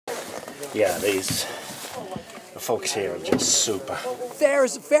Yeah, the folks here are just super.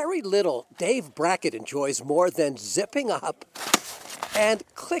 There's very little Dave Brackett enjoys more than zipping up and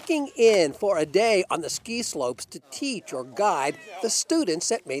clicking in for a day on the ski slopes to teach or guide the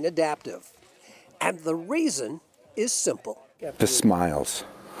students at Maine Adaptive. And the reason is simple. The smiles.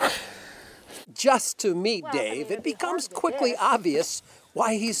 Just to meet Dave, it becomes quickly obvious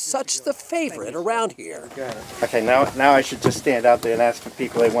why he's such the favorite around here. Okay, now I should just stand out there and ask for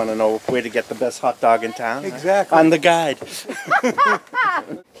people they want to know where to get the best hot dog in town. Exactly. I'm the guide.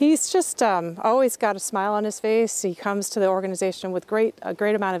 He's just always got a smile on his face. He comes to the organization with a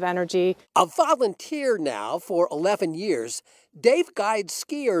great amount of energy. A volunteer now for 11 years, Dave guides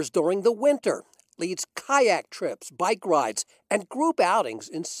skiers during the winter, leads kayak trips, bike rides, and group outings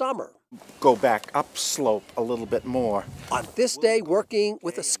in summer. Go back upslope a little bit more. On this day, working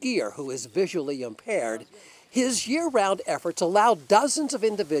with a skier who is visually impaired, his year-round efforts allow dozens of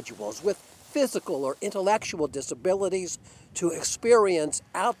individuals with physical or intellectual disabilities to experience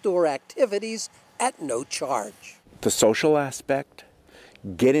outdoor activities at no charge. The social aspect,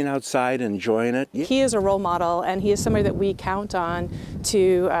 getting outside, enjoying it. He is a role model, and he is somebody that we count on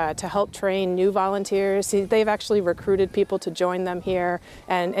to help train new volunteers. They've actually recruited people to join them here,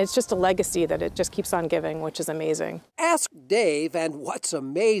 and it's just a legacy that it just keeps on giving, which is amazing. Ask Dave, and what's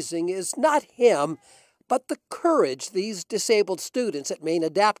amazing is not him, but the courage these disabled students at Maine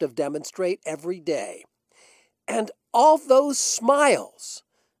Adaptive demonstrate every day. And all those smiles,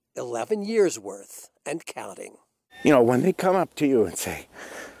 11 years worth and counting. You know, when they come up to you and say,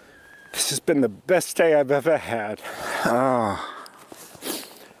 "This has been the best day I've ever had."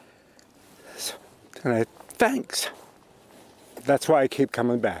 And thanks. That's why I keep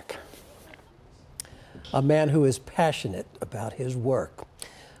coming back. A man who is passionate about his work.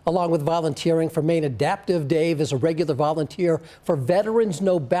 Along with volunteering for Maine Adaptive, Dave is a regular volunteer for Veterans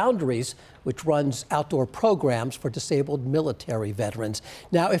No Boundaries, which runs outdoor programs for disabled military veterans.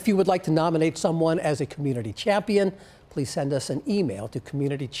 Now, if you would like to nominate someone as a community champion, please send us an email to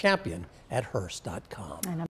communitychampion@hearst.com.